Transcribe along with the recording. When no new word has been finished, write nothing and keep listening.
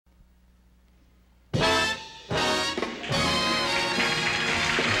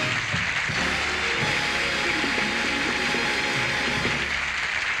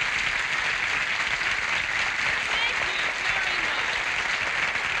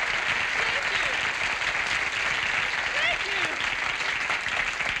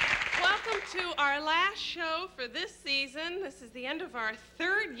our last show for this season. This is the end of our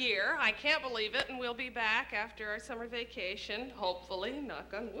 3rd year. I can't believe it, and we'll be back after our summer vacation, hopefully,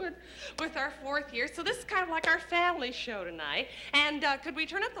 knock on wood, with our 4th year. So this is kind of like our family show tonight. And could we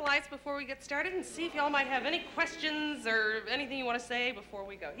turn up the lights before we get started and see if y'all might have any questions or anything you want to say before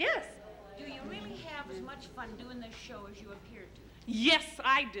we go? Yes? Do you really have as much fun doing this show as you appear to? Yes,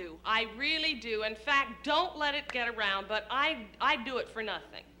 I do. I really do. In fact, don't let it get around, but I do it for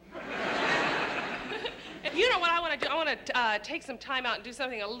nothing. You know what I want to do? I want to take some time out and do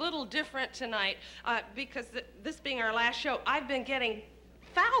something a little different tonight because this being our last show, I've been getting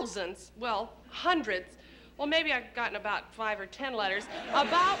thousands, well, hundreds, well, maybe I've gotten about 5 or 10 letters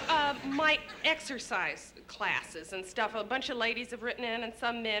about my exercise classes and stuff. A bunch of ladies have written in and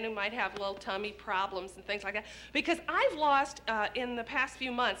some men who might have little tummy problems and things like that. Because I've lost, in the past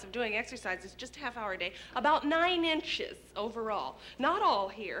few months of doing exercises, just a half-hour a day, about 9 inches overall. Not all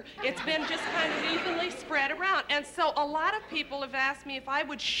here. It's been just kind of evenly spread around. And so a lot of people have asked me if I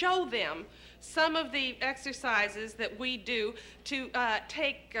would show them some of the exercises that we do to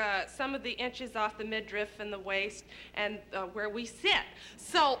take some of the inches off the midriff and the waist and where we sit.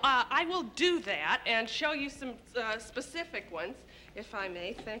 So I will do that and show you some specific ones, if I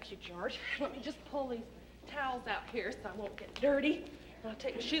may. Thank you, George. Let me just pull these towels out here so I won't get dirty. I'll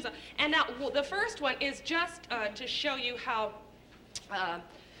take my shoes off. And now, the first one is just to show you how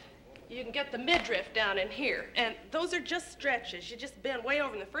you can get the midriff down in here. And those are just stretches. You just bend way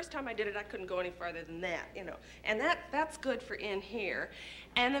over. And the first time I did it, I couldn't go any farther than that, you know. And that's good for in here.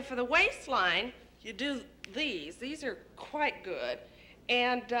 And then for the waistline, you do these. These are quite good.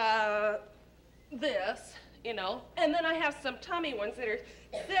 And this, you know. And then I have some tummy ones that are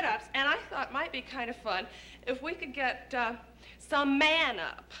sit-ups. And I thought might be kind of fun if we could get some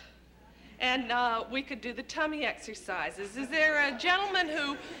man-up. And we could do the tummy exercises. Is there a gentleman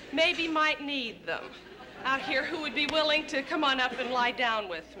who maybe might need them out here who would be willing to come on up and lie down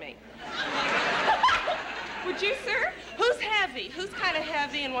with me? Would you, sir? Who's heavy? Who's kind of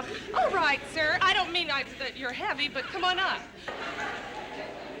heavy and what? All right, sir. I don't mean that you're heavy, but come on up.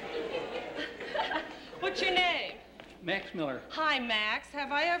 What's your name? Max Miller. Hi, Max.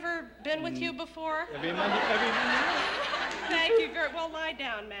 Have I ever been with you before? Every Monday. Thank you very well. Lie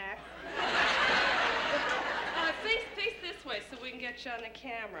down, Max. Face this way so we can get you on the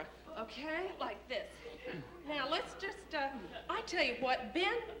camera. Okay? Like this. Now let's just, I tell you what,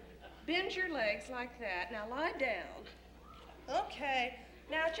 bend your legs like that. Now lie down. Okay.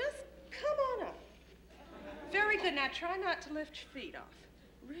 Now just come on up. Very good. Now try not to lift your feet off.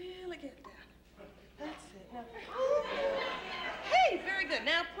 Really get down. That's it. Now, hey, very good.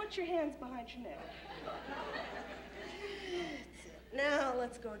 Now put your hands behind your neck. That's it. Now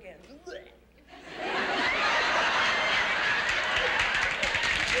let's go again.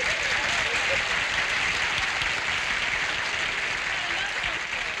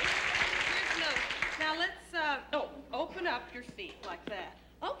 Now let's open up your feet like that.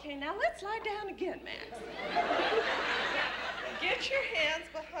 Okay, now let's lie down again, Max. Get your hands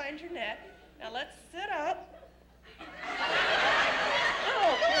behind your neck. Now let's sit up.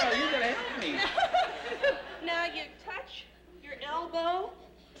 Oh, Carol, you gotta help me. Now you touch your elbow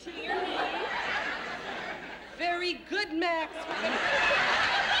to your knee. Very good, Max.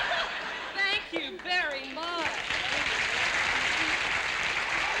 Thank you very much.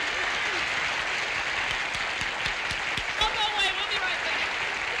 Oh, go away. We'll be right back.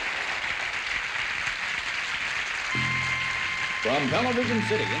 From Television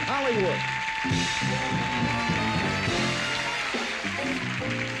City in Hollywood.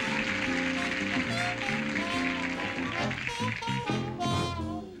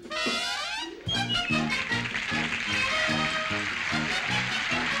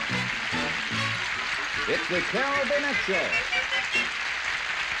 It's the Carol Burnett Show.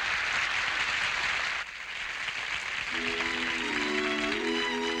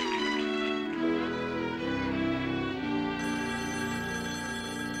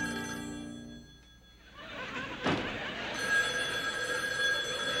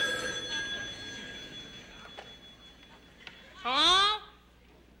 Hello?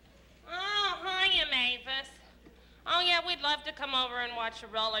 Oh, hiya, Mavis. Oh, yeah, we'd love to come over and watch a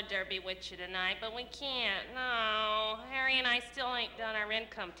roller derby with you tonight, but we can't. No, Harry and I still ain't done our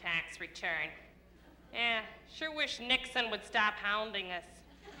income tax return. Yeah, sure wish Nixon would stop hounding us.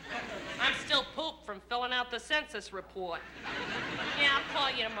 I'm still pooped from filling out the census report. Yeah, I'll call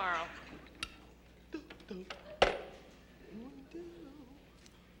you tomorrow.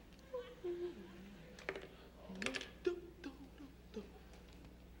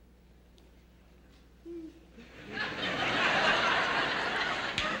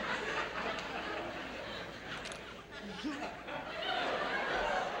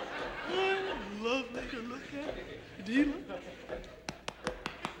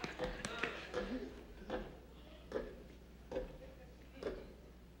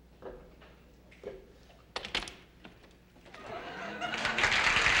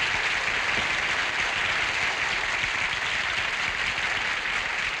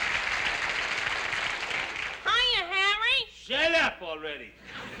 already.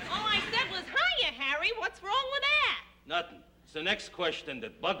 All I said was, hiya, Harry. What's wrong with that? Nothing. It's the next question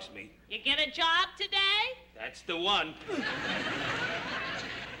that bugs me. You get a job today? That's the one.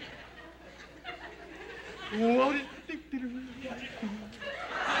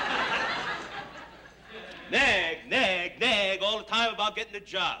 Nag all the time about getting a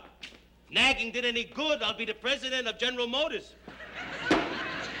job. If nagging did any good, I'll be the president of General Motors.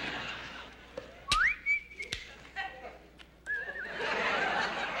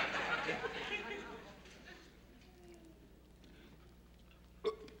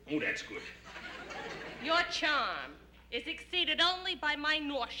 Oh, that's good. Your charm is exceeded only by my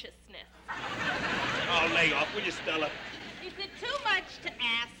nauseousness. Oh, lay off, will you, Stella? Is it too much to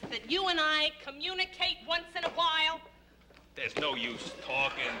ask that you and I communicate once in a while? There's no use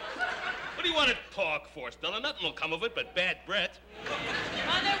talking. What do you want to talk for, Stella? Nothing will come of it but bad breath.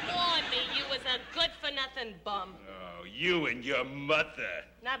 Mother warned me you was a good-for-nothing bum. Oh, you and your mother.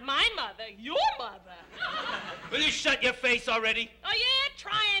 Not my mother, your mother. Will you shut your face already? Oh, yeah?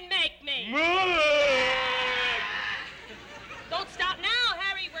 Try and make me. Don't stop now,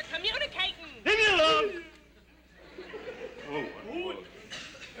 Harry. We're communicating. Leave me alone. Oh.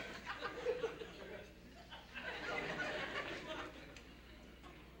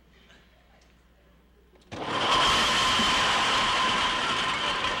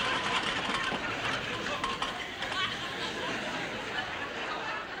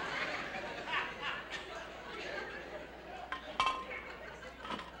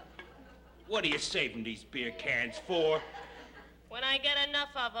 What are you saving these beer cans for? When I get enough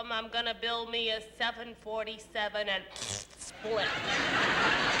of them, I'm gonna build me a 747 and split.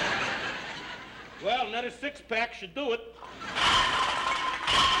 Well, another six-pack should do it.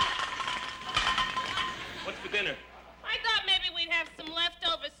 What's for dinner? I thought maybe we'd have some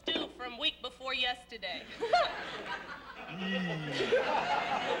leftover stew from week before yesterday.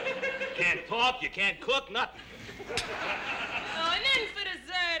 Can't talk, you can't cook, nothing. Oh, and then for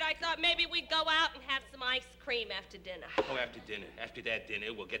dessert, I thought maybe we'd go out and have some ice cream after dinner. Oh, after dinner. After that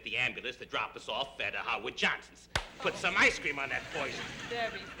dinner, we'll get the ambulance to drop us off at Howard Johnson's. Put some ice cream on that poison. Very,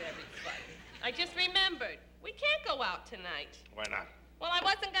 very funny. I just remembered, we can't go out tonight. Why not? Well, I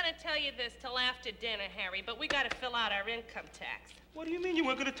wasn't gonna tell you this till after dinner, Harry, but we gotta fill out our income tax. What do you mean you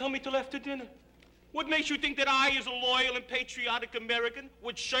weren't going to tell me till after dinner? What makes you think that I, as a loyal and patriotic American,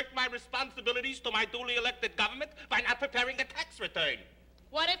 would shirk my responsibilities to my duly elected government by not preparing a tax return?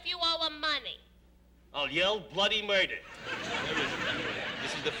 What if you owe them money? I'll yell bloody murder. Where is it?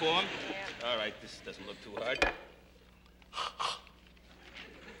 This is the form? Yeah. All right, this doesn't look too hard.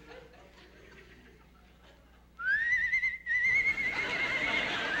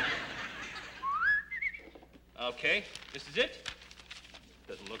 Okay, this is it.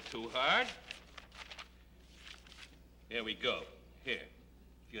 Doesn't look too hard. Here we go. Here.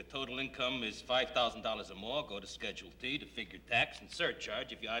 If your total income is $5,000 or more, go to Schedule T to figure tax and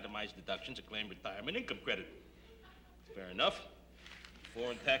surcharge if you itemize deductions or claim retirement income credit. Fair enough.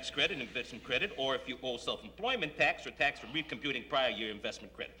 Foreign tax credit, investment credit, or if you owe self-employment tax or tax for recomputing prior year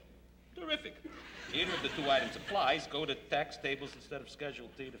investment credit. Terrific. Either of the two items applies, go to tax tables instead of Schedule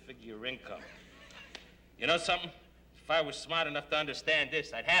T to figure your income. You know something? If I was smart enough to understand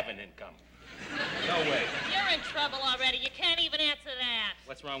this, I'd have an income. No way. You're in trouble already. You can't even answer that.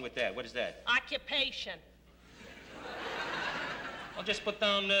 What's wrong with that? What is that? Occupation. I'll just put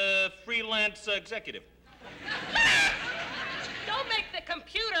down freelance executive. Don't make the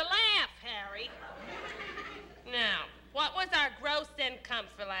computer laugh, Harry. Now, what was our gross income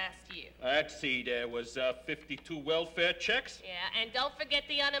for last year? Let's see, there was 52 welfare checks. Yeah, and don't forget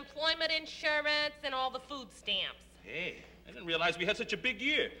the unemployment insurance and all the food stamps. Hey, I didn't realize we had such a big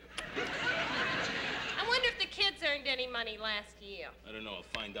year. I wonder if the kids earned any money last year. I don't know, I'll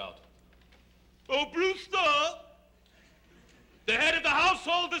find out. Oh, Brewster! The head of the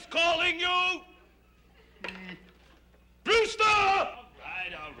household is calling you! Brewster! All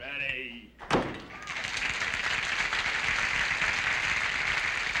right, already.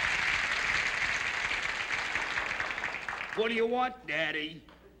 What do you want, Daddy?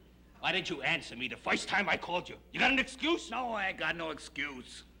 Why didn't you answer me the first time I called you? You got an excuse? No, I ain't got no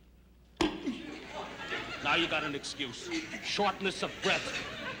excuse. Now you got an excuse. Shortness of breath.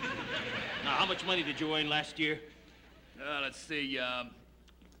 Now, how much money did you earn last year? Let's see,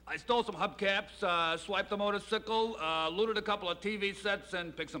 I stole some hubcaps, swiped a motorcycle, looted a couple of TV sets,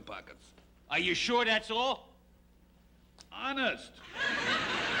 and picked some pockets. Are you sure that's all? Honest. Wait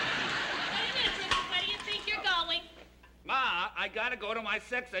a minute, Richard. Where do you think you're going? Ma, I gotta go to my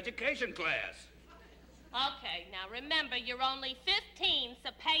sex education class. Okay, now remember, you're only 15, so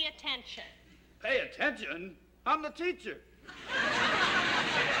pay attention. Pay attention. I'm the teacher.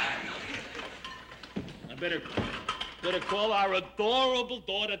 I better call our adorable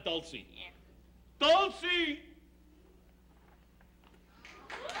daughter, Dulcie. Yeah. Dulcie!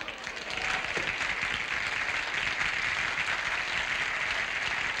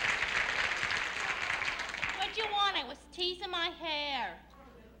 What'd you want? I was teasing my hair.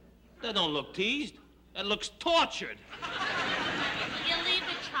 That don't look teased. That looks tortured. You leave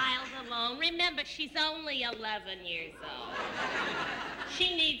the child alone. Remember, she's only 11 years old.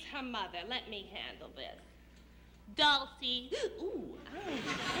 She needs her mother. Let me handle this. Dulcie. Ooh.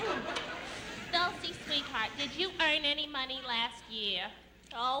 Dulcie, sweetheart, did you earn any money last year?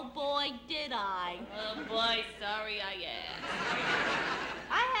 Oh, boy, did I. Oh, boy, sorry I asked.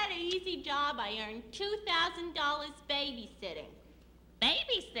 I had an easy job. I earned $2,000 babysitting.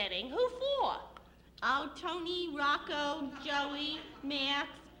 Babysitting? Who for? Oh, Tony, Rocco, Joey, Max,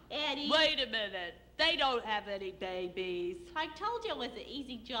 Eddie. Wait a minute. They don't have any babies. I told you it was an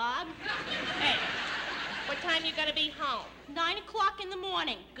easy job. Hey, what time you gonna be home? 9 o'clock in the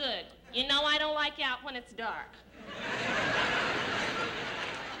morning. Good. You know I don't like out when it's dark.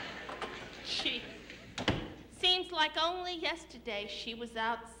 She seems like only yesterday she was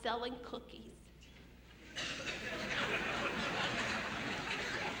out selling cookies.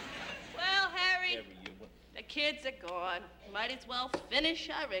 Well, Harry, the kids are gone. Might as well finish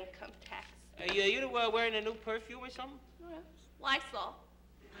our income tax. You wearing a new perfume or something? Lysol.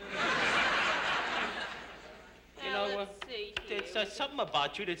 You know, let's see here. there's something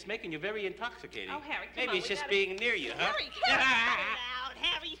about you that's making you very intoxicating. Oh, Harry, come Maybe on, it's we just gotta- being near you, huh? Harry, cut it out.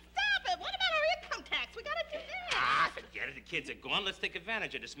 Harry, stop it. What about our income tax? We gotta do that. Ah, forget it. The kids are gone. Let's take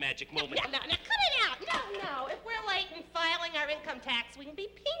advantage of this magic moment. No, cut it out. No. If we're late in filing our income tax, we can be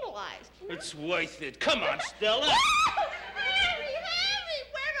penalized. You know? It's worth it. Come on, Stella. Harry,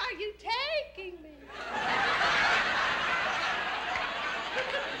 where are you taking me?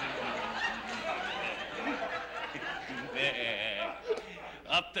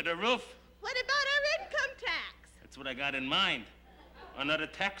 Up to the roof. What about our income tax? That's what I got in mind. Another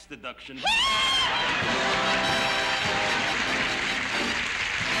tax deduction.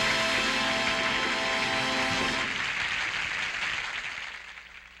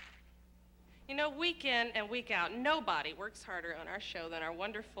 You know, week in and week out, nobody works harder on our show than our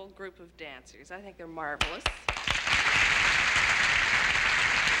wonderful group of dancers. I think they're marvelous.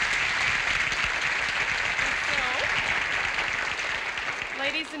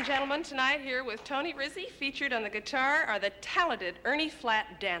 Ladies and gentlemen, tonight here with Tony Rizzi, featured on the guitar, are the talented Ernie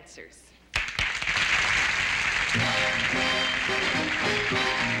Flatt Dancers.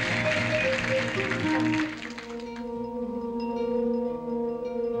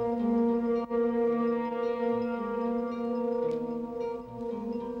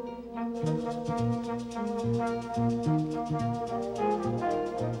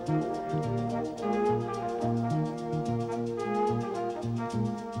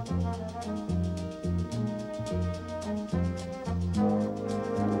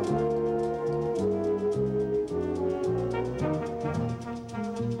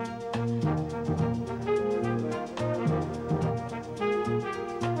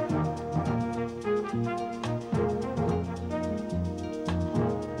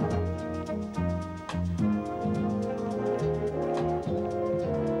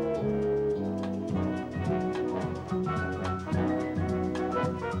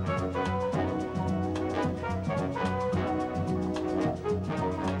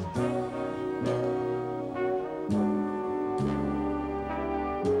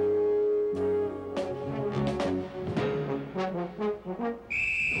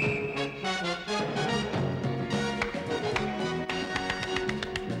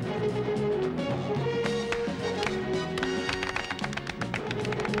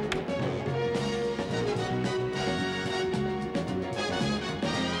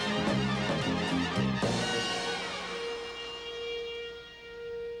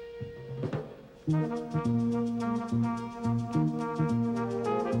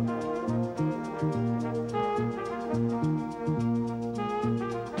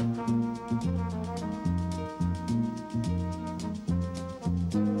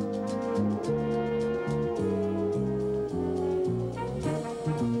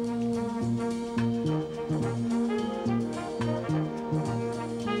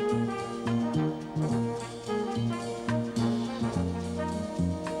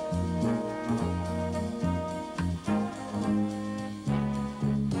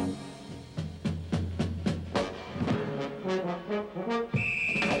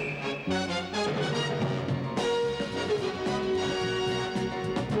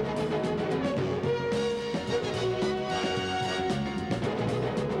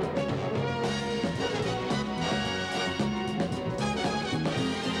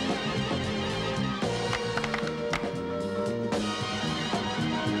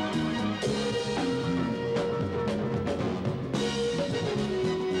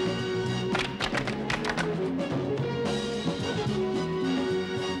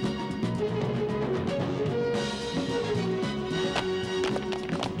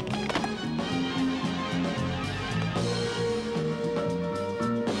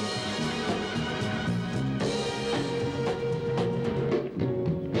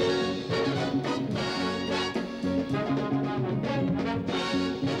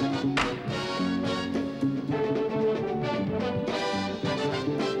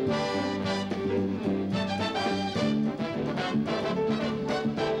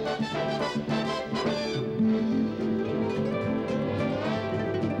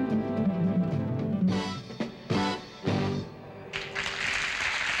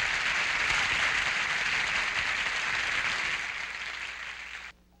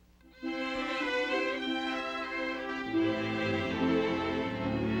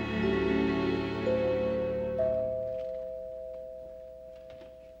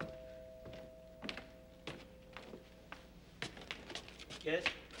 Yes?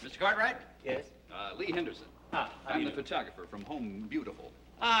 Mr. Cartwright? Yes? Lee Henderson. I'm the photographer from Home Beautiful.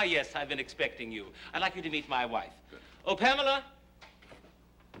 Ah, yes, I've been expecting you. I'd like you to meet my wife. Good. Oh, Pamela?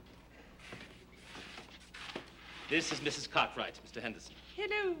 This is Mrs. Cartwright, Mr. Henderson.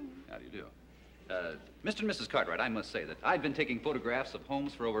 Hello. How do you do? Mr. and Mrs. Cartwright, I must say that I've been taking photographs of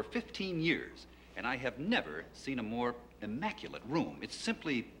homes for over 15 years, and I have never seen a more immaculate room. It's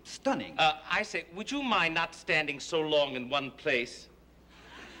simply stunning. I say, would you mind not standing so long in one place?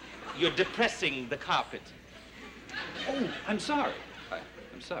 You're depressing the carpet. Oh, I'm sorry.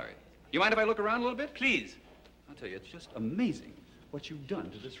 I'm sorry. You mind if I look around a little bit? Please. I'll tell you, it's just amazing what you've done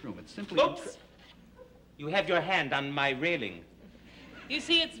to this room. It's simply... Oops! You have your hand on my railing. You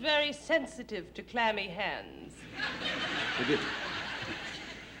see, it's very sensitive to clammy hands. Forgive me.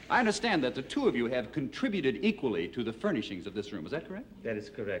 I understand that the two of you have contributed equally to the furnishings of this room. Is that correct? That is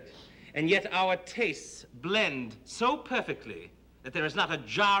correct. And yet our tastes blend so perfectly that there is not a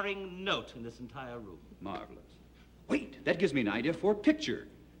jarring note in this entire room. Marvelous. Wait, that gives me an idea for a picture.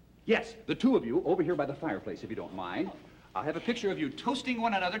 Yes, the two of you over here by the fireplace, if you don't mind. I'll have a picture of you toasting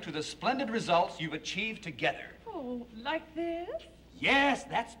one another to the splendid results you've achieved together. Oh, like this? Yes,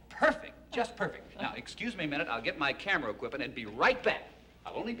 that's perfect. Just perfect. Now, excuse me a minute. I'll get my camera equipment and be right back.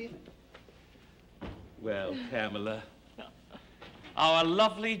 I'll only be a minute. Well, Pamela, our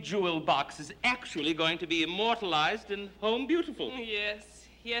lovely jewel box is actually going to be immortalized in Home Beautiful. Yes,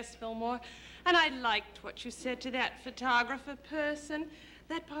 yes, Fillmore. And I liked what you said to that photographer person.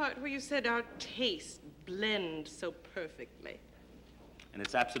 That part where you said our tastes blend so perfectly. And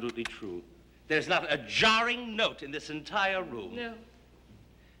it's absolutely true. There's not a jarring note in this entire room. No.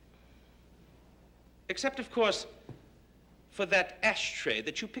 Except, of course, for that ashtray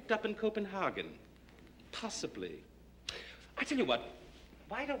that you picked up in Copenhagen. Possibly. I tell you what,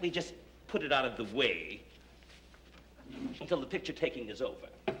 why don't we just put it out of the way until the picture taking is over?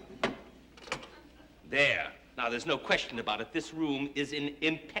 There. Now, there's no question about it. This room is in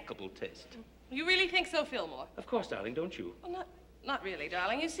impeccable taste. You really think so, Fillmore? Of course, darling, don't you? Well, not really,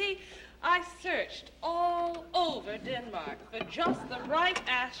 darling. You see, I searched all over Denmark for just the right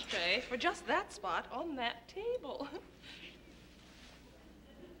ashtray for just that spot on that table.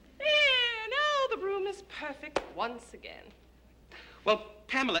 There, now the room is perfect once again. Well,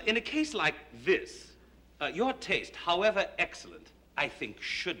 Pamela, in a case like this, your taste, however excellent, I think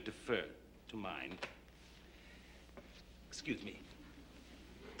should defer to mine. Excuse me.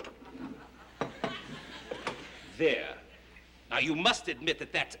 There. Now, you must admit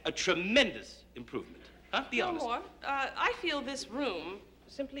that that's a tremendous improvement. Huh? Be honest. Fillmore, I feel this room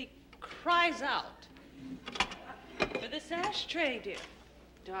simply cries out for this ashtray, dear.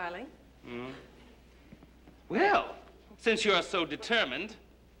 Darling. Well, since you're so determined,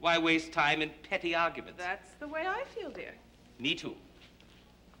 why waste time in petty arguments? That's the way I feel, dear. Me too.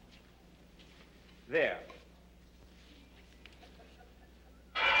 There.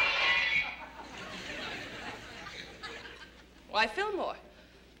 Why, Fillmore,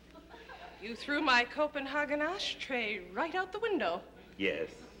 you threw my Copenhagen ashtray right out the window. Yes.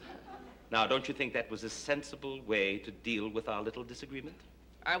 Now, don't you think that was a sensible way to deal with our little disagreement?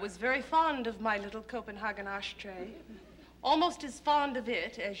 I was very fond of my little Copenhagen ashtray. Almost as fond of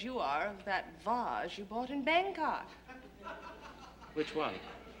it as you are of that vase you bought in Bangkok. Which one?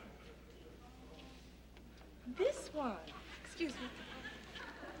 This one. Excuse me.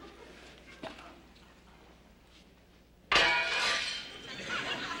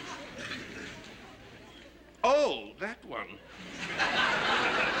 Oh, that one.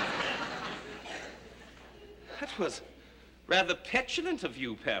 That was rather petulant of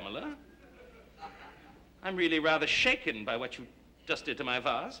you, Pamela. I'm really rather shaken by what you just did to my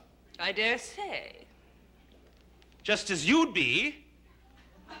vase. I dare say. Just as you'd be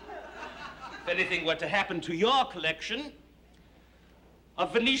if anything were to happen to your collection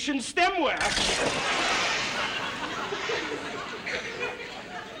of Venetian stemware.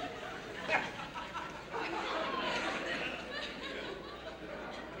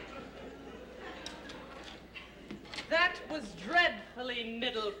 That was dreadfully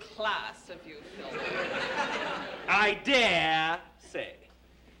middle class of you, Phil. I dare say.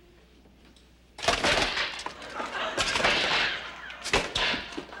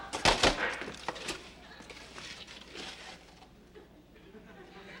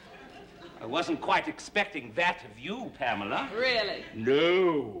 I wasn't quite expecting that of you, Pamela. Really?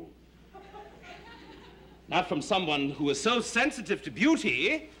 No. Not from someone who is so sensitive to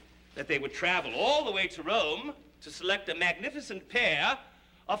beauty that they would travel all the way to Rome to select a magnificent pair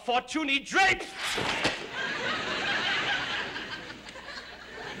of Fortuny drapes.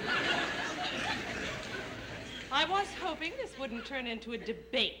 I was hoping this wouldn't turn into a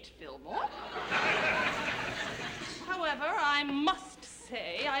debate, Fillmore. However, I must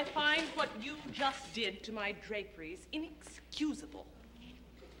say I find what you just did to my draperies inexcusable.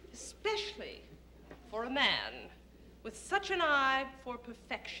 Especially for a man with such an eye for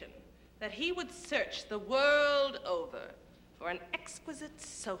perfection that he would search the world over for an exquisite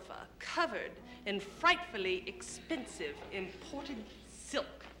sofa covered in frightfully expensive imported silk.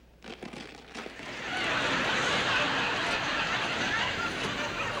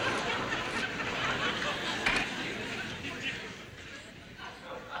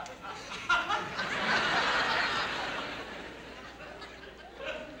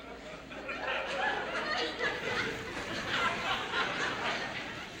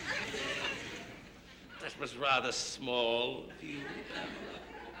 That was rather small of you.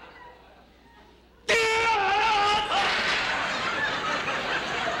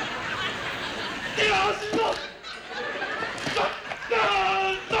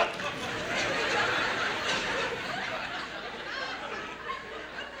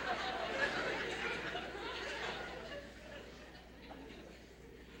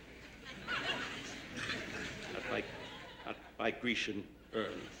 Not my Grecian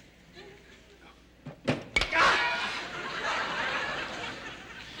urn.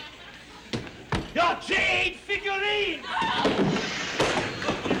 Your jade figurine!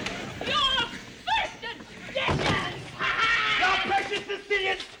 Your first edition! Your precious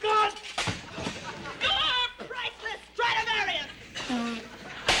Sicilian sconce! Your priceless Stradivarius!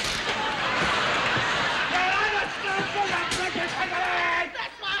 Your other sconce for your precious figurine!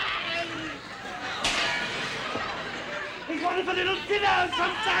 That's mine! These wonderful little kiddos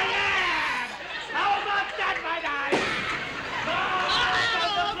from Siam! How about that, my darling? Oh,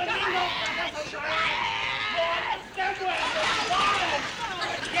 the flamingo!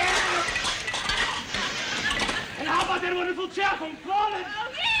 And how about that wonderful chair from Florence? Oh,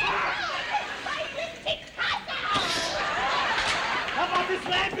 yeah! How about this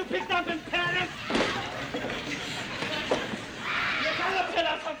lamp you picked up in Paris? Your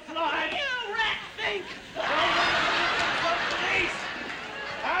caterpillar from Florence? You rat think!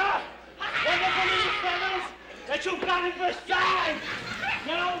 Huh? Wonderful little feathers that you got in Versailles!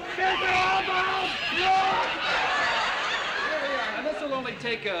 No, miserable! No! Here we are. Now, this will only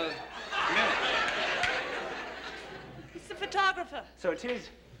take a minute. It's the photographer. So it is.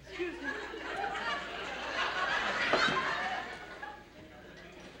 Excuse me.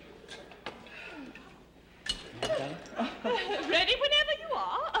 Ready whenever you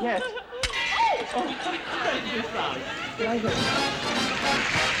are. Yes. Oh! Thank you, Sally. Can I go?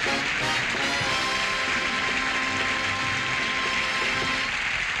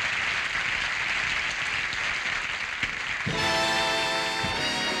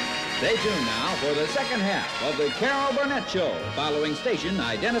 Stay tuned now for the second half of the Carol Burnett Show, following station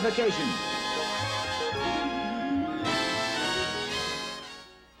identification.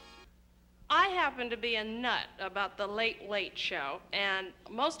 I happen to be a nut about the Late Late Show, and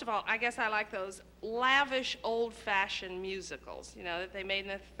most of all, I guess I like those lavish, old-fashioned musicals, you know, that they made in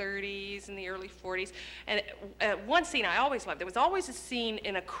the 30s and the early 40s. And one scene I always loved, there was always a scene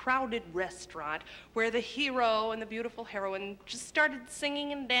in a crowded restaurant where the hero and the beautiful heroine just started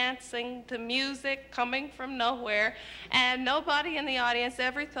singing and dancing to music coming from nowhere, and nobody in the audience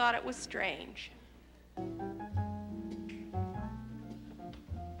ever thought it was strange.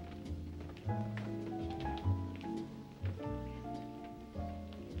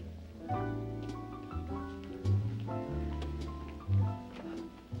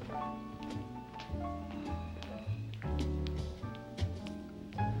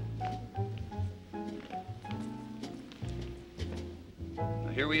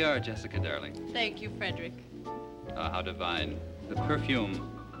 Here we are, Jessica, darling. Thank you, Frederick. How divine. The perfume,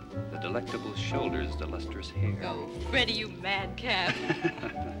 the delectable shoulders, the lustrous hair. Oh, Freddie, you madcap.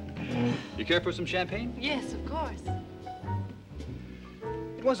 You care for some champagne? Yes, of course.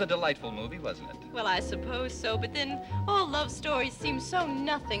 It was a delightful movie, wasn't it? Well, I suppose so, but then all love stories seem so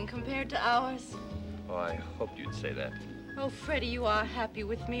nothing compared to ours. Oh, I hoped you'd say that. Oh, Freddie, you are happy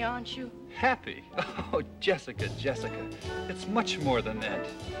with me, aren't you? Happy? Oh, Jessica, Jessica. It's much more than that.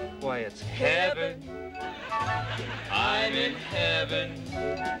 Why, it's heaven. I'm in heaven.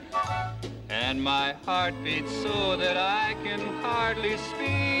 And my heart beats so that I can hardly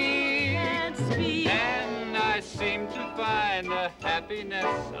speak. Can't speak. And I seem to find the happiness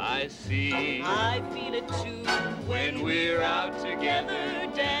I see. I feel it too When we're out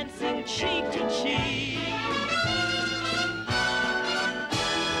together, dancing cheek to cheek.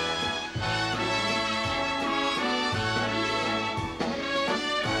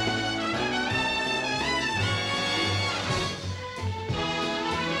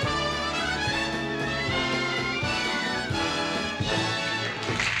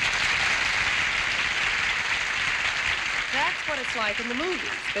 it's like in the movies.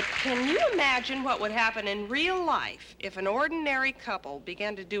 But can you imagine what would happen in real life if an ordinary couple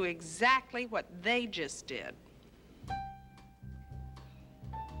began to do exactly what they just did?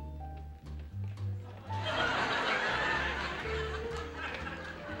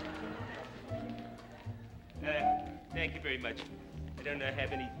 Thank you very much. I don't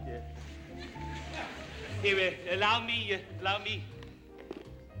have any... Here, allow me...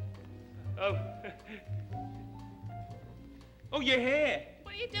 Oh. Oh, your hair.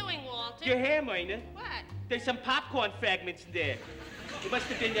 What are you doing, Walter? Your hair, Myrna. What? There's some popcorn fragments in there. It must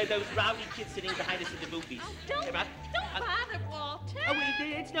have been those rowdy kids sitting behind us in the movies. Oh, don't bother, Walter. Oh,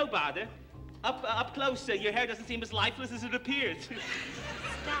 wait, it's no bother. Up close, your hair doesn't seem as lifeless as it appears.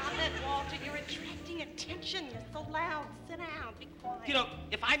 Stop it, Walter. You're attracting attention. You're so loud. Sit down. Be quiet. You know,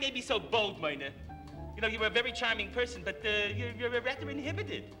 if I may be so bold, Myrna, you know, you're a very charming person, but you're rather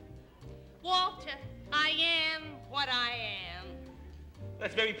inhibited. Walter, I am what I am.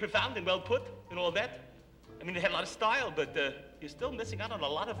 That's very profound and well put and all that. I mean, they had a lot of style, but you're still missing out on a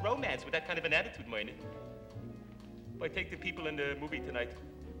lot of romance with that kind of an attitude, Myrna. Boy, take the people in the movie tonight.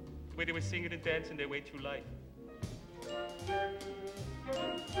 The way they were singing and dancing their way through life.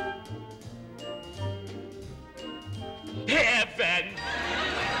 Heaven!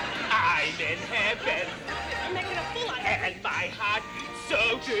 I'm in heaven! You're making a fool out of me. And my heart beats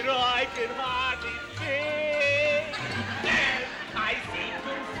so good I can hardly think. And I seem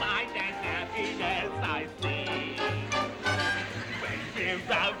to find that happiness I see when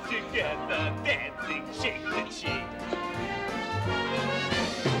we're out together dancing cheek to cheek.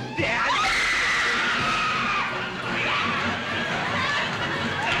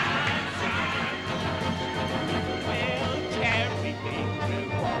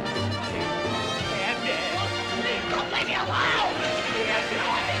 Leave me alone! You're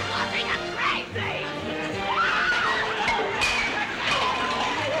fluffing and crazy!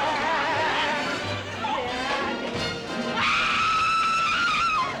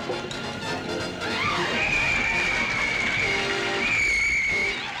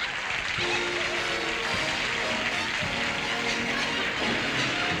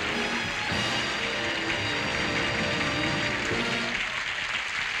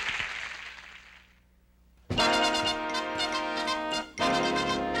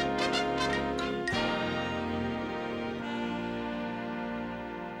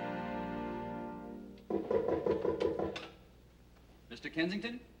 Mr.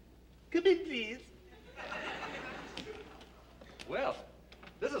 Kensington? Come in, please. Well,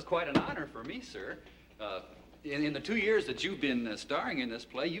 this is quite an honor for me, sir. In the 2 years that you've been starring in this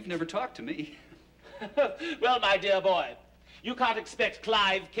play, you've never talked to me. Well, my dear boy, you can't expect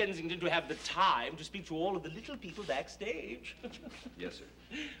Clive Kensington to have the time to speak to all of the little people backstage. Yes, sir.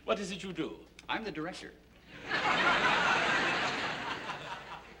 What is it you do? I'm the director. How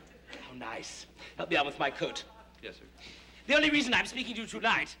nice. Help me out with my coat. Yes, sir. The only reason I'm speaking to you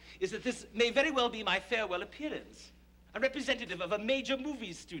tonight is that this may very well be my farewell appearance. A representative of a major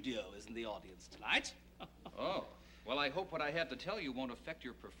movie studio is in the audience tonight. Oh, well, I hope what I had to tell you won't affect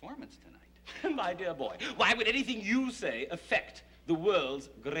your performance tonight. My dear boy, why would anything you say affect the world's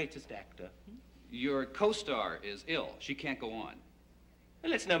greatest actor? Your co-star is ill. She can't go on.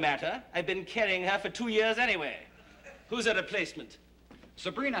 Well, it's no matter. I've been carrying her for 2 years anyway. Who's her replacement?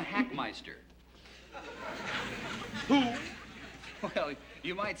 Sabrina Hackmeister. Who? Well,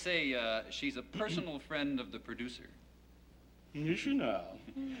 you might say she's a personal friend of the producer. Is she now?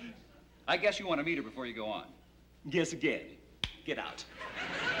 I guess you want to meet her before you go on. Guess again. Get out.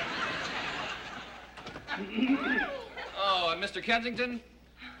 Oh, Mr. Kensington,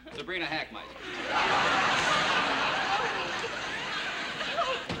 Sabrina Hackmeister.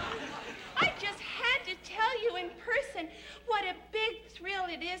 I just had to tell you in person what a big thrill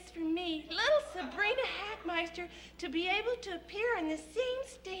it is for me, little Sabrina Hackmeister, to be able to appear on the same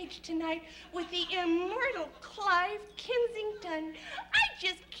stage tonight with the immortal Clive Kensington. I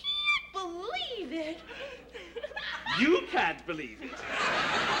just can't believe it. You can't believe it.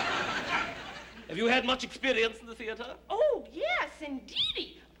 Have you had much experience in the theater? Oh, yes,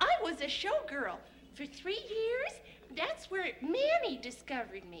 indeedy. I was a showgirl for 3 years. That's where Manny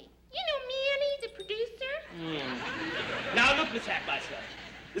discovered me. You know Manny, the producer? Now, look, Miss Hackmeister.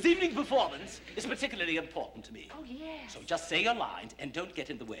 This evening's performance is particularly important to me. Oh, yes. So just say your lines and don't get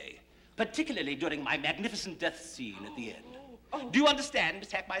in the way, particularly during my magnificent death scene at the end. Oh. Do you understand, Miss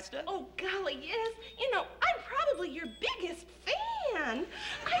Hackmeister? Oh, golly, yes. You know, I'm probably your biggest fan.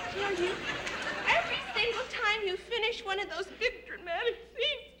 I tell you, every single time you finish one of those big dramatic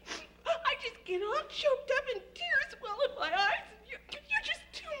scenes, I just get all choked up and tears well in my eyes. You're just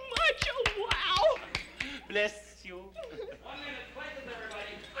too much. Oh, wow. Bless you. 1 minute.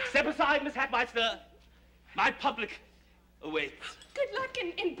 Step aside, Miss Hackmeister. My public awaits. Good luck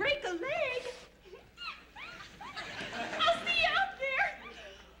and break a leg. I'll see you out there.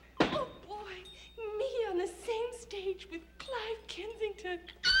 Oh, boy. Me on the same stage with Clive Kensington.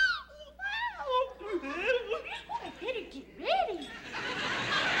 Oh, wow. I better get ready.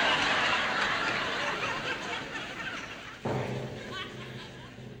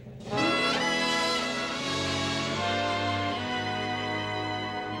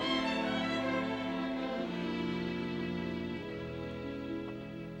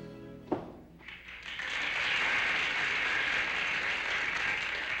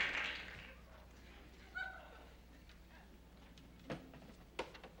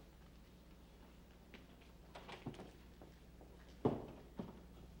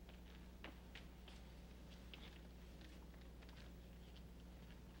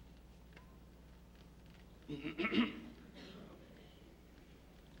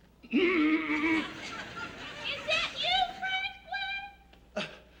 Is that you,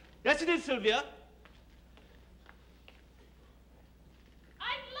 Franklin? Yes, it is, Sylvia.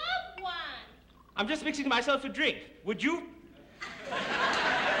 I'd love one. I'm just mixing myself a drink. Would you?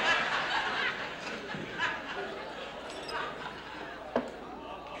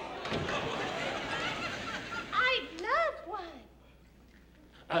 I'd love one.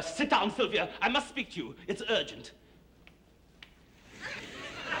 Sit down, Sylvia. I must speak to you. It's urgent.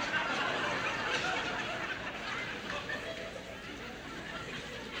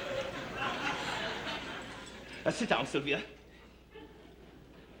 Sit down, Sylvia.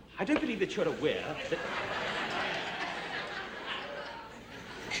 I don't believe that you're aware that...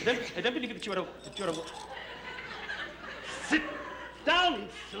 I don't believe that you're aware... Sit down,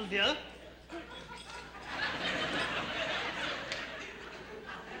 Sylvia.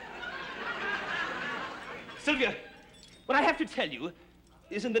 Sylvia, what I have to tell you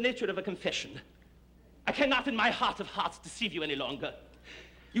is in the nature of a confession. I cannot in my heart of hearts deceive you any longer.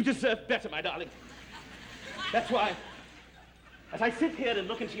 You deserve better, my darling. That's why, as I sit here and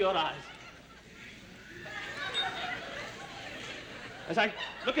look into your eyes, as I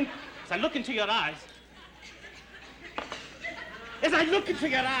look into your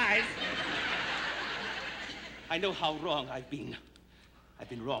eyes, I know how wrong I've been. I've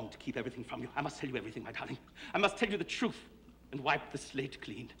been wrong to keep everything from you. I must tell you everything, my darling. I must tell you the truth and wipe the slate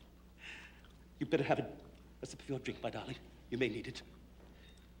clean. You'd better have a sip of your drink, my darling. You may need it.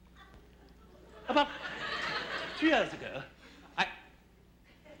 About 3 years ago,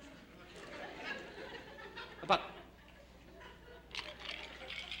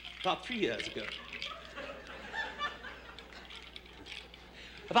 About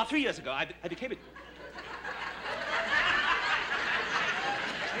 3 years ago, I became a...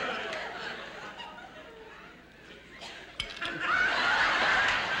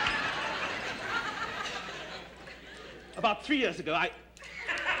 About 3 years ago,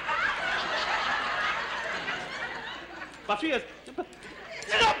 About 3 years... About...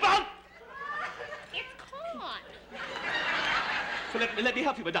 It's gone. So let me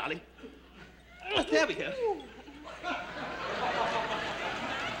help you, my darling. There we go.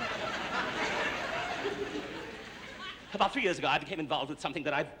 About 3 years ago, I became involved with something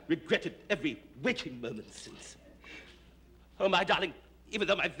that I've regretted every waking moment since. Oh, my darling, even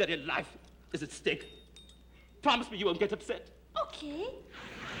though my very life is at stake, promise me you won't get upset. Okay.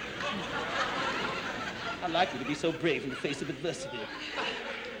 How likely to be so brave in the face of adversity.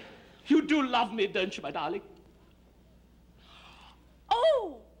 You do love me, don't you, my darling?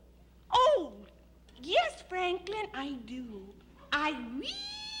 Oh, yes, Franklin, I do. I really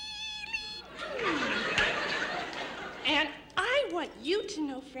do. And I want you to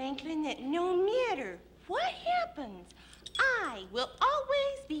know, Franklin, that no matter what happens, I will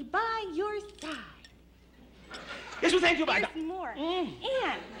always be by your side. Yes, well, thank you, my There's darling. more. And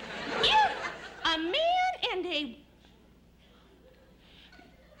if a man and a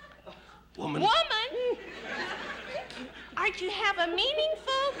Woman. are to have a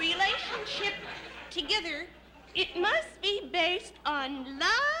meaningful relationship together, it must be based on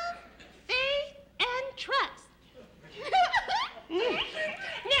love, faith, and trust.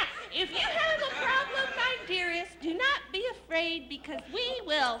 Now, if you have a problem, my dearest, do not be afraid because we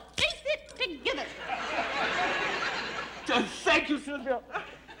will face it together. Oh, thank you, Sylvia.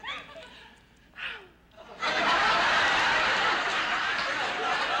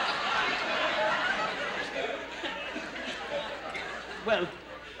 Well,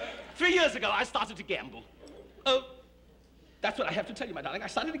 3 years ago, I started to gamble. Oh, that's what I have to tell you, my darling. I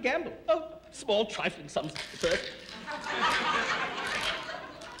started to gamble. Oh, small, trifling sums at first.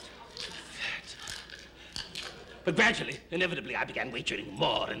 But gradually, inevitably, I began wagering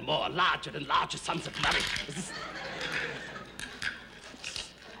more and more, larger and larger sums of money.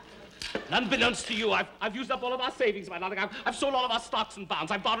 And unbeknownst to you, I've used up all of our savings, my darling. I've sold all of our stocks and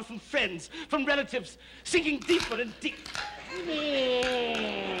bonds. I've borrowed from friends, from relatives, sinking deeper and deeper.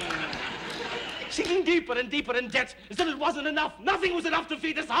 Sinking deeper and deeper in debt until it wasn't enough. Nothing was enough to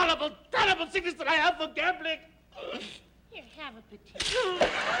feed this horrible, terrible sickness that I have for gambling. Here, have a potato.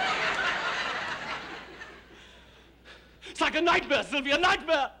 It's like a nightmare, Sylvia, a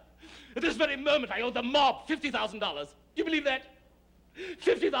nightmare. At this very moment, I owe the mob $50,000. Do you believe that?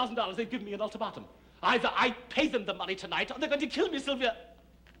 $50,000. They've given me an ultimatum. Either I pay them the money tonight, or they're going to kill me, Sylvia.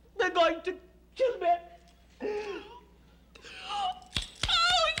 They're going to kill me. Oh,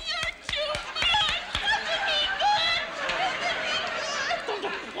 you're too much. Doesn't he good? Don't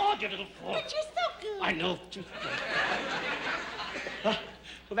applaud, you little fool. But you're so good. I know. Well,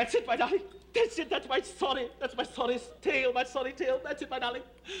 that's it, my darling. That's it. That's my sorry tale, my sorry tale. That's it, my darling.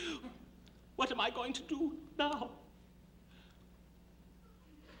 What am I going to do now?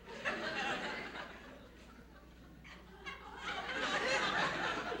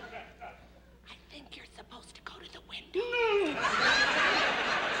 I think you're supposed to go to the window.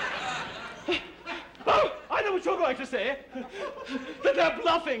 Oh, I know what you're going to say. That they're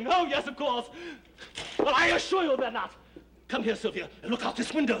bluffing. Oh, yes, of course. Well, I assure you they're not. Come here, Sylvia, and look out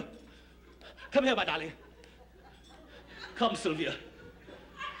this window. Come here, my darling. Come, Sylvia.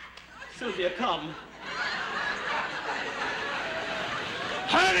 Sylvia, come.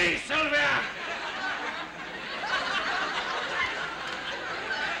 Hurry, Sylvia!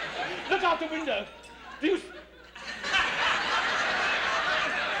 Look out the window. Do you...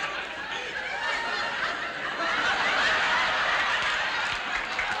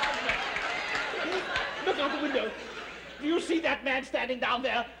 Look out the window. Do you see that man standing down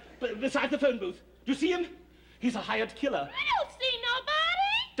there beside the phone booth? Do you see him? He's a hired killer. I don't see nobody.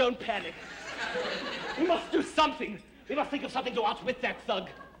 Don't panic. We must do something. We must think of something to outwit that thug.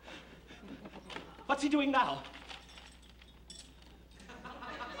 What's he doing now?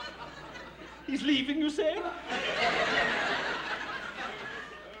 He's leaving, you say?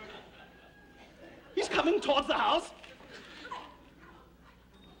 He's coming towards the house?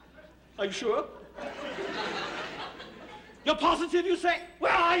 Are you sure? You're positive, you say?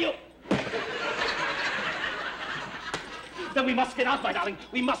 Where are you? Then we must get out, my darling.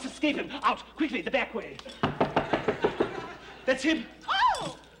 We must escape him. Out, quickly, the back way. That's him.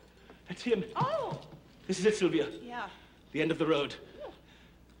 Oh! That's him. Oh! This is it, Sylvia. Yeah. The end of the road.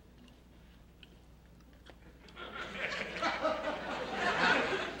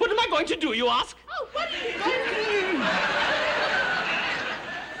 What am I going to do, you ask? Oh, what are you going to do?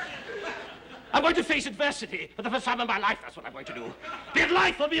 I'm going to face adversity for the first time in my life. That's what I'm going to do. Be it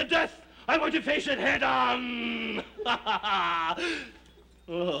life or be it death, I'm going to face it head on.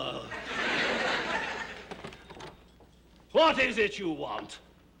 Oh. What is it you want?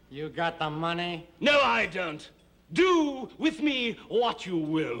 You got the money? No, I don't. Do with me what you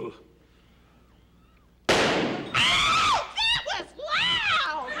will. Oh, that was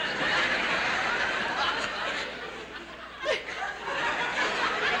loud!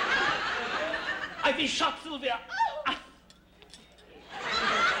 I've been shot, Sylvia. Oh.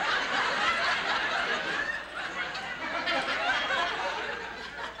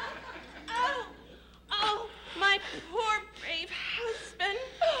 Oh, my poor brave husband.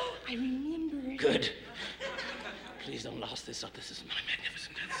 I remember. Good. Please don't louse this up. This is my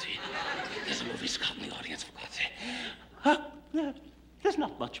magnificent scene. There's a movie scout in the audience, for God's sake. There's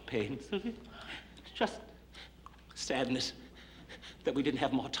not much pain, Sylvia. It's just sadness that we didn't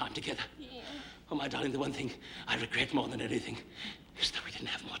have more time together. Yeah. Oh, my darling, the one thing I regret more than anything is that we didn't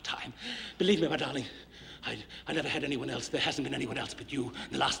have more time. Believe me, my darling, I never had anyone else. There hasn't been anyone else but you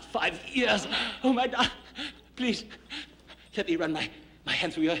in the last 5 years. Oh, my darling, please, let me run my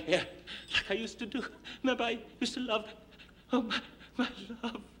hand through your hair like I used to do. Remember, I used to love. Oh, my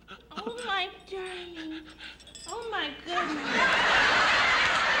love. Oh, my darling. Oh, my goodness.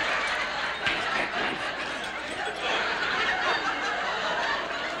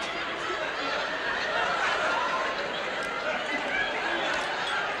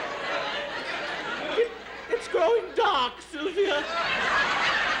 It's growing dark, Sylvia.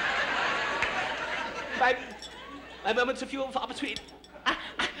 My moments are few and far between.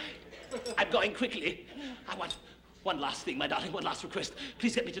 I'm going quickly. I want one last thing, my darling, one last request.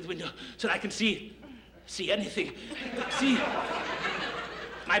 Please get me to the window so that I can see anything. See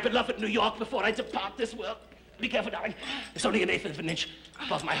my beloved New York before I depart this world. Be careful, darling. It's only 1/8 of an inch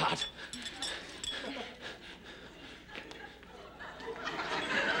above my heart.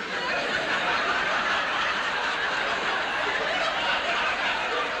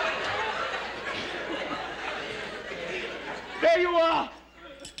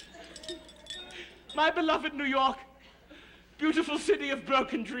 beloved New York, beautiful city of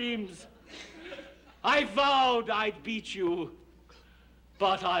broken dreams. I vowed I'd beat you,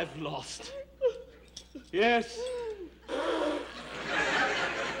 but I've lost. Yes.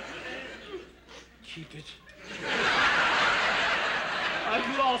 Keep it.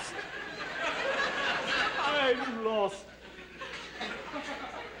 I've lost. I've lost.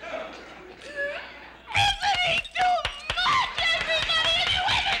 Isn't he too much, everybody? Have you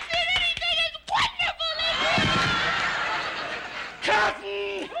ever seen anything as wonderful as this?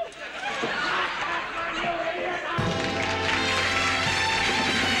 Curtain!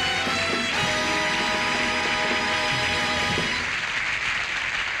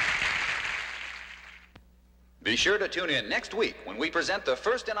 Be sure to tune in next week when we present the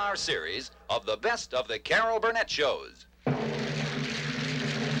first in our series of the best of the Carol Burnett shows.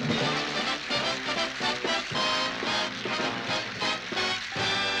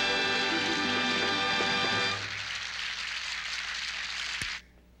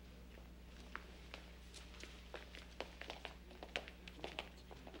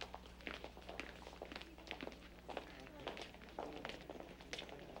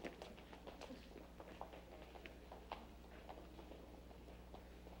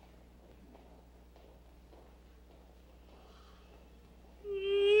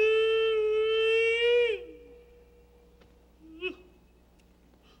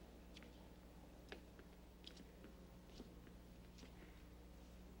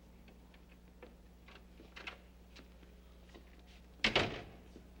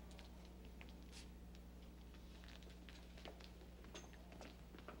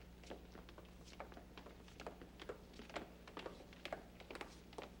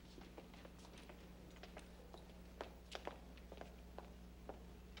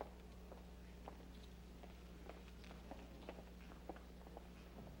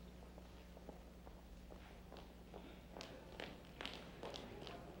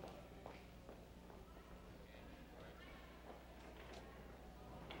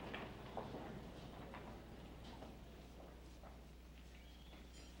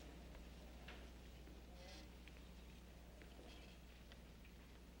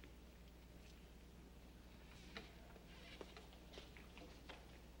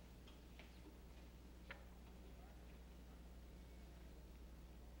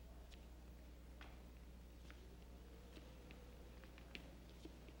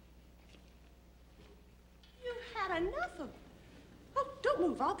 Had enough of it. Oh, don't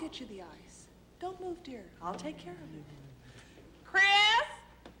move. I'll get you the ice. Don't move, dear. I'll take care of you. Chris?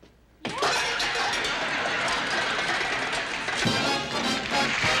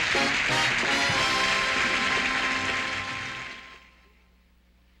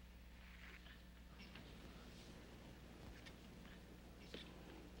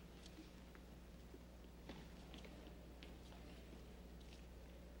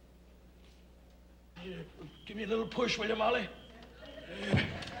 Give me a little push, will you, Molly?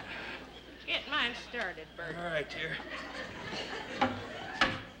 Get mine started, Bert. All right, dear.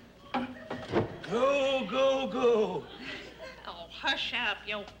 Go, go, go. Oh, hush up,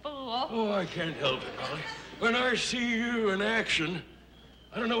 you fool. Oh, I can't help it, Molly. When I see you in action,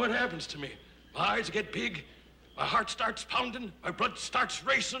 I don't know what happens to me. My eyes get big, my heart starts pounding, my blood starts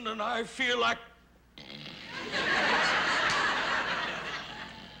racing, and I feel like...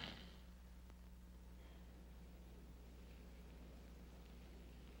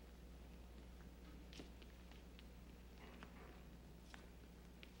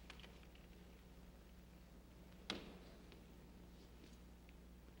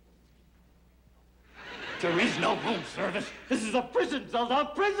 There is no room service. This is a prison,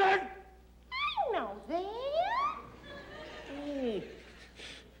 Zelda, prison! I know that.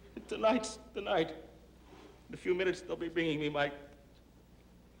 Tonight's the night. In a few minutes, they'll be bringing me my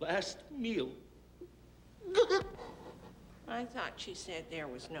last meal. I thought she said there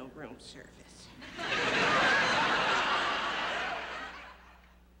was no room service.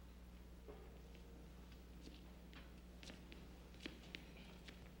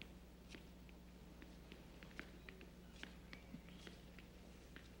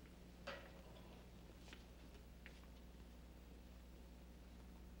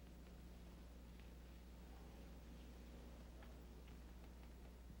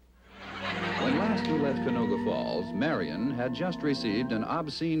 Canoga Falls, Marion had just received an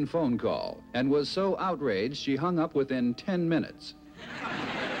obscene phone call and was so outraged she hung up within 10 minutes.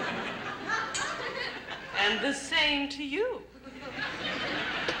 And the same to you.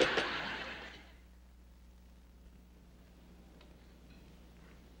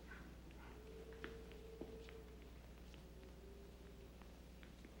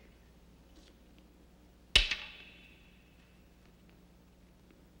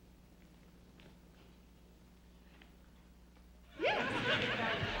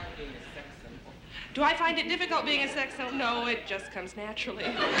 Do I find it difficult being a sex symbol? No, it just comes naturally.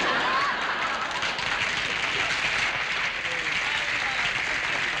 Okay,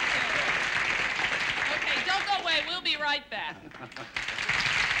 don't go away. We'll be right back.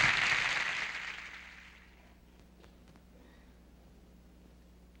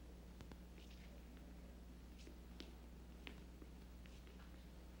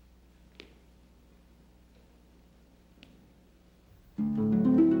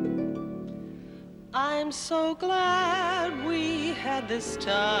 I'm so glad we had this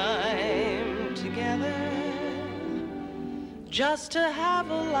time together, just to have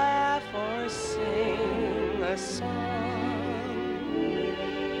a laugh or sing a song.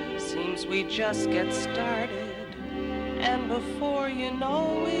 Seems we just get started, and before you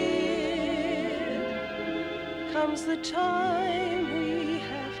know it, comes the time we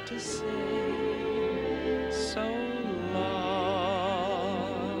have to say so long.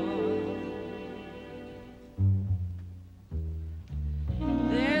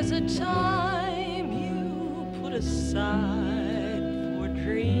 There's a time you put aside for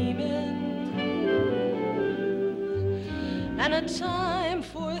dreaming, and a time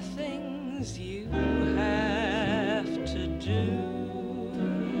for things you have to do.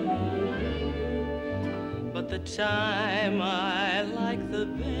 But the time I like the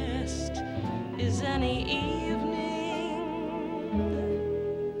best is any evening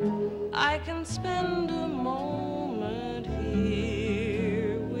I can spend a moment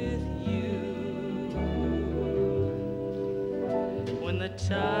here with you. When the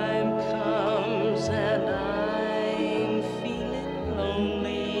time comes and I'm feeling lonely,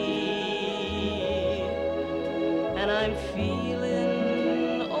 and I'm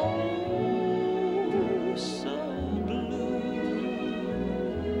feeling oh so blue,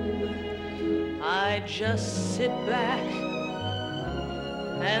 I just sit back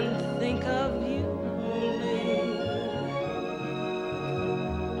and think of you only,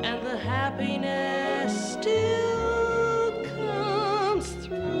 and the happiness still comes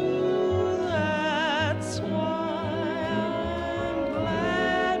through. That's why I'm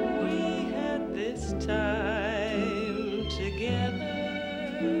glad we had this time together,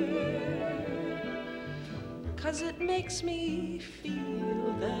 'cause it makes me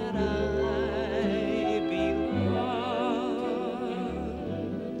feel that I belong.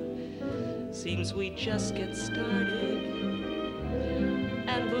 Seems we just get started,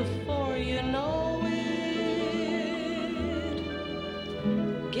 and before you know it,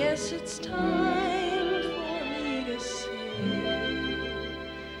 guess it's time for me to say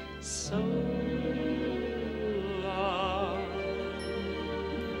so long.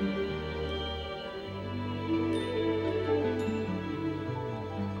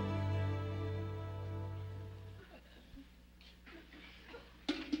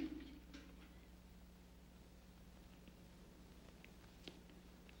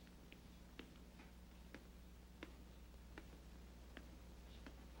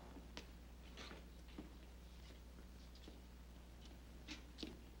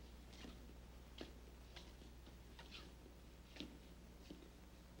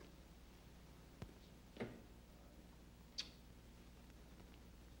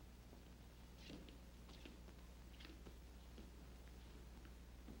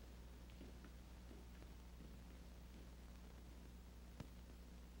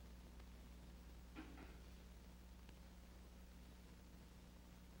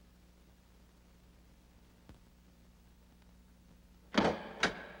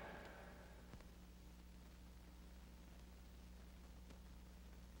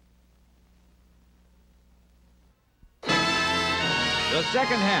 The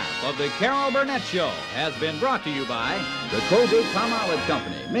second half of the Carol Burnett Show has been brought to you by the Colgate-Palmolive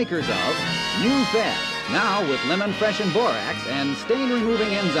Company, makers of New Fed, now with lemon fresh and borax and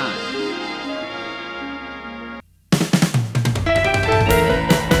stain-removing enzyme.